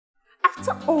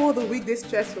After all the weekday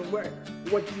stress from work,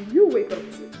 what do you wake up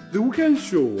to? The Weekend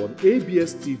Show on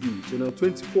ABS TV, Channel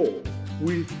 24,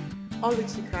 with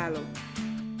Oluchi Carlo,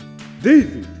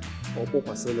 David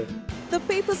Opopasele. The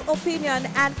people's opinion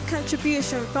and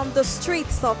contribution from the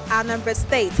streets of Anambra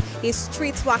State is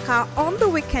Street Waka on the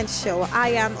Weekend Show. I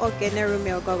am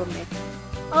Ogenerumi Ogogome.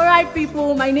 Alright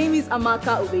people, my name is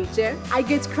Amaka Obeje. I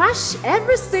get crash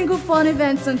every single fun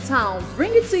event in town,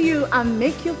 bring it to you and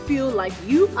make you feel like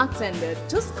you attended.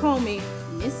 Just call me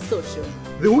Miss Social.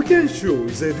 The Weekend Show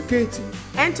is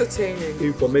educative, entertaining,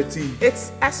 informative.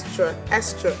 It's extra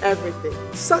everything.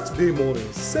 Saturday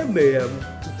mornings, 7 a.m.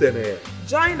 to 10 a.m.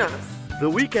 Join us. The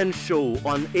Weekend Show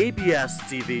on ABS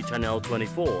TV Channel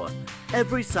 24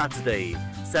 every Saturday,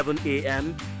 7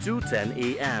 a.m. to 10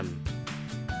 a.m.